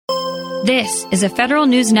This is a Federal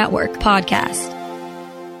News Network podcast.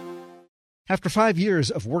 After 5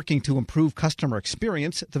 years of working to improve customer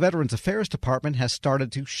experience, the Veterans Affairs Department has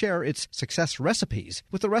started to share its success recipes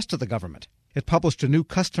with the rest of the government. It published a new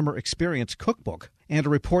customer experience cookbook and a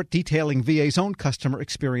report detailing VA's own customer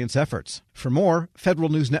experience efforts. For more, Federal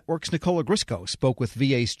News Network's Nicola Grisco spoke with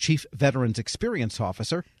VA's Chief Veterans Experience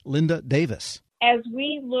Officer, Linda Davis. As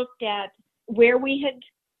we looked at where we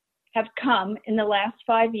have come in the last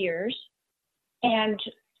 5 years and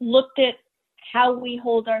looked at how we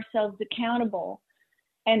hold ourselves accountable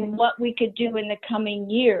and what we could do in the coming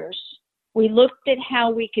years, we looked at how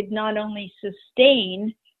we could not only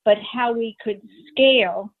sustain, but how we could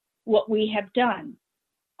scale what we have done.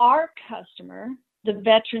 Our customer, the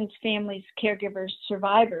veterans, families, caregivers,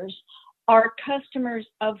 survivors, are customers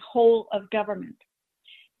of whole of government.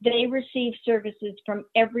 They receive services from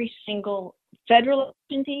every single federal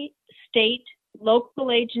agency, state,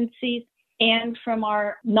 local agencies, and from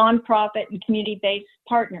our nonprofit and community-based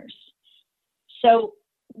partners. So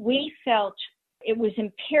we felt it was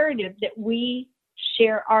imperative that we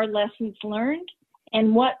share our lessons learned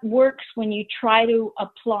and what works when you try to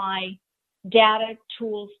apply data,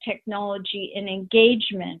 tools, technology, and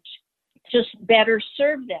engagement to better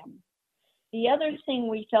serve them. The other thing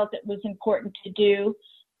we felt it was important to do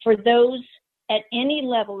for those at any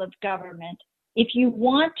level of government, if you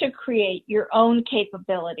want to create your own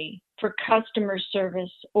capability for customer service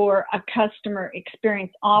or a customer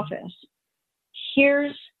experience office,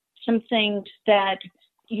 here's some things that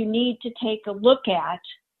you need to take a look at.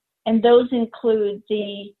 And those include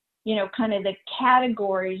the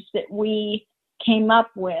categories that we came up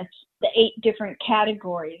with, the 8 different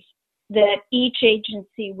categories that each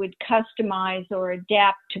agency would customize or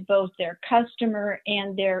adapt to both their customer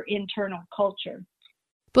and their internal culture.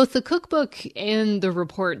 Both the cookbook and the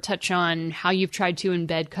report touch on how you've tried to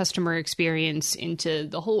embed customer experience into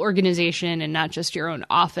the whole organization and not just your own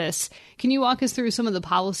office. Can you walk us through some of the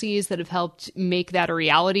policies that have helped make that a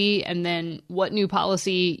reality, and then what new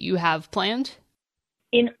policy you have planned?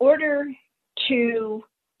 In order to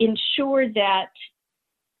ensure that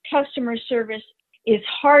customer service is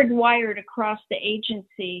hardwired across the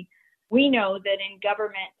agency, we know that in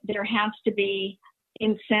government there has to be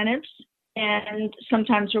incentives and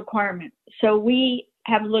sometimes requirements. So we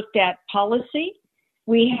have looked at policy,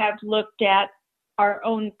 we have looked at our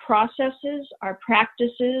own processes, our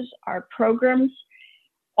practices, our programs,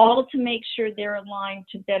 all to make sure they're aligned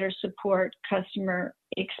to better support customer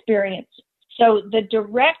experience. So the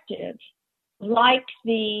directive, like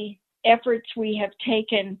the efforts we have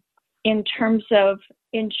taken in terms of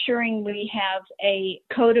ensuring we have a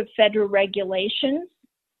code of federal regulations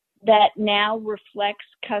that now reflects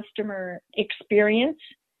customer experience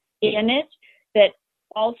in it, that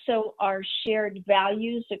also are shared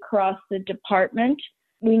values across the department.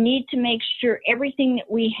 We need to make sure everything that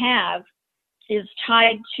we have is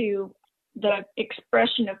tied to the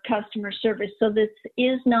expression of customer service, so this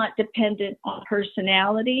is not dependent on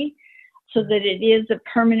personality, so that it is a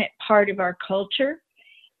permanent part of our culture.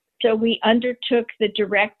 So we undertook the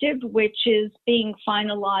directive, which is being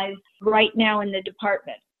finalized right now in the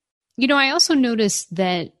department. You know, I also noticed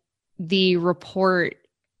that the report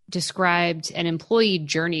described an employee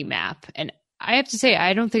journey map, and I have to say,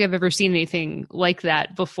 I don't think I've ever seen anything like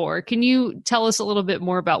that before. Can you tell us a little bit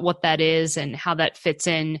more about what that is and how that fits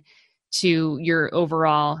in to your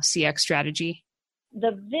overall CX strategy?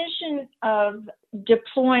 The vision of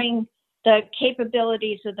deploying the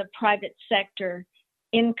capabilities of the private sector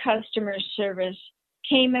in customer service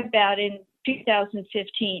came about in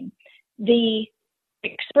 2015. The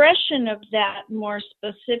expression of that more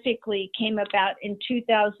specifically came about in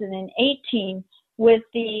 2018 with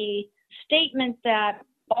the statement that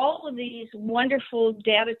all of these wonderful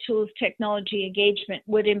data tools, technology engagement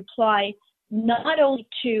would imply not only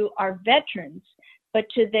to our veterans, but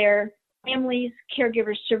to their families,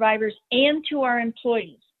 caregivers, survivors, and to our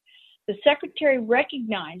employees. The Secretary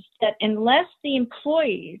recognized that unless the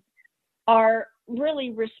employees are really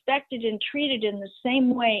respected and treated in the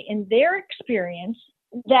same way in their experience,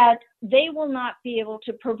 that they will not be able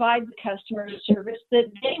to provide the customer service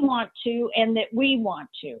that they want to and that we want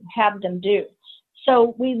to have them do.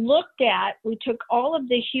 So we took all of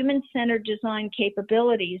the human-centered design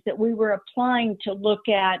capabilities that we were applying to look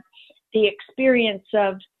at the experience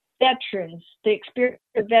of veterans, the experience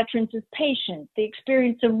of veterans as patients, the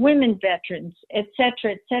experience of women veterans, et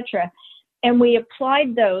cetera, and we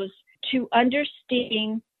applied those to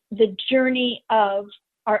understanding the journey of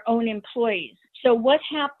our own employees. So what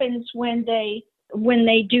happens when they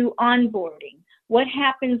do onboarding? What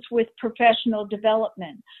happens with professional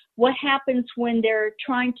development? What happens when they're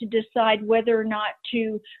trying to decide whether or not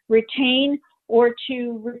to retain or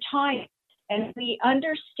to retire? And we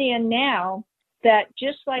understand now that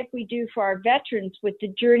just like we do for our veterans with the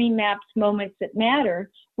journey maps, moments that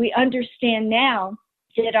matter, we understand now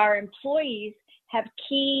that our employees have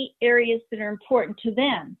key areas that are important to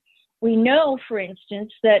them. We know, for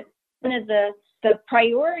instance, that one of the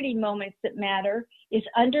priority moments that matter is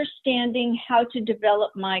understanding how to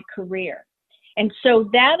develop my career. And so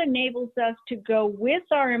that enables us to go with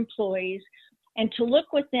our employees and to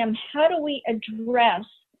look with them, how do we address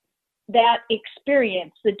that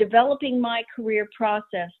experience, the developing my career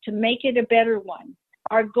process, to make it a better one.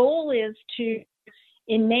 Our goal is to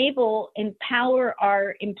empower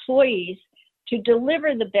our employees to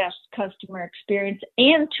deliver the best customer experience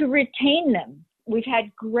and to retain them. We've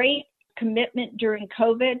had great commitment during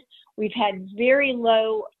COVID. We've had very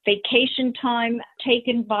low vacation time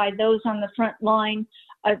taken by those on the front line,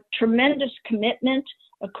 a tremendous commitment.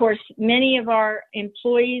 Of course, many of our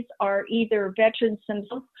employees are either veterans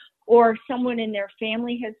themselves or someone in their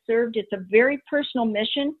family has served. It's a very personal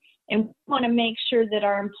mission, and we want to make sure that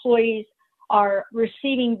our employees are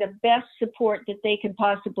receiving the best support that they can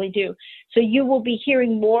possibly do. So you will be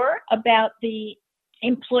hearing more about the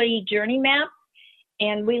employee journey map,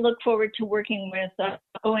 and we look forward to working with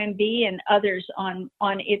OMB and others on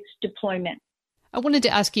its deployment. I wanted to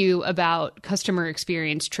ask you about customer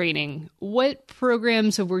experience training. What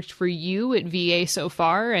programs have worked for you at VA so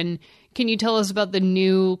far? And can you tell us about the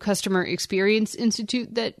new Customer Experience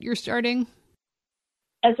Institute that you're starting?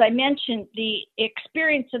 As I mentioned, the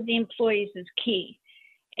experience of the employees is key.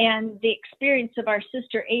 And the experience of our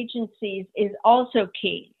sister agencies is also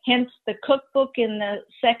key. Hence the cookbook in the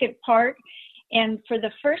second part. And for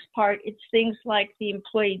the first part, it's things like the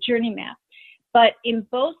employee journey map. But in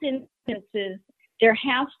both instances, there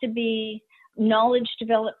has to be knowledge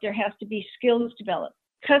developed, there has to be skills developed.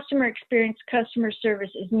 Customer experience, customer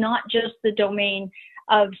service is not just the domain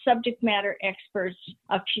of subject matter experts,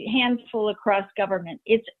 a handful across government.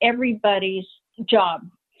 It's everybody's job.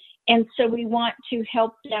 And so we want to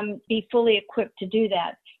help them be fully equipped to do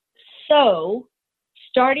that. So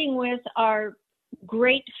starting with our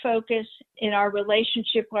great focus in our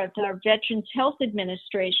relationship with our Veterans Health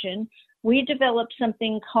Administration, we developed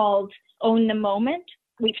something called Own the Moment.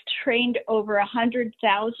 We've trained over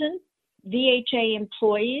 100,000 VHA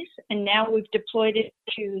employees, and now we've deployed it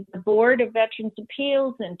to the Board of Veterans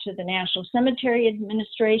Appeals and to the National Cemetery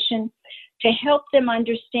Administration to help them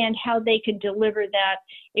understand how they can deliver that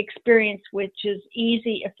experience, which is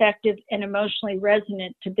easy, effective, and emotionally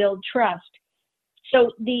resonant to build trust.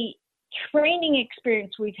 So the training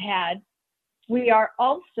experience we've had, we are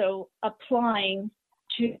also applying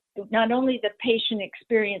to not only the patient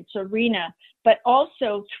experience arena, but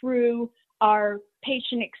also through our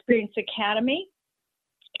Patient Experience Academy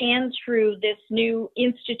and through this new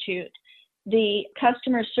institute, the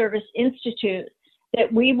Customer Service Institute,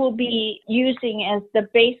 that we will be using as the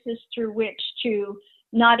basis through which to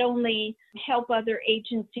not only help other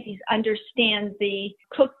agencies understand the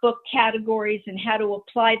cookbook categories and how to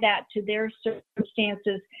apply that to their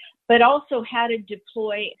circumstances, but also how to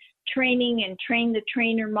deploy training and train the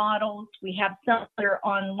trainer models. We have some that are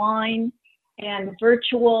online and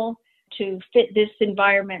virtual to fit this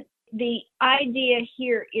environment. The idea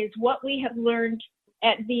here is what we have learned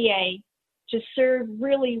at VA to serve,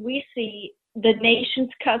 really, we see the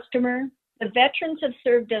nation's customer. The veterans have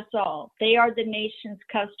served us all. They are the nation's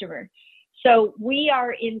customer. So we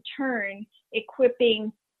are in turn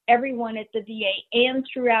equipping everyone at the VA and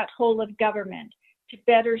throughout whole of government to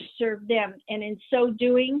better serve them. And in so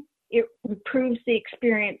doing, it improves the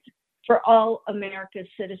experience for all America's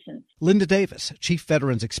citizens. Linda Davis, Chief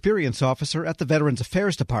Veterans Experience Officer at the Veterans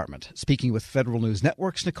Affairs Department, speaking with Federal News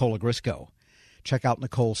Network's Nicola Grisco. Check out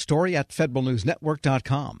Nicole's story at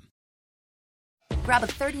federalnewsnetwork.com. Grab a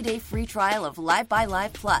 30-day free trial of Live by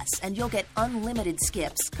Live Plus, and you'll get unlimited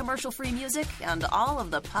skips, commercial-free music, and all of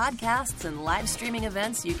the podcasts and live streaming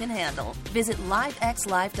events you can handle. Visit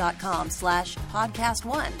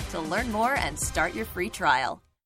livexlive.com/podcast1 to learn more and start your free trial.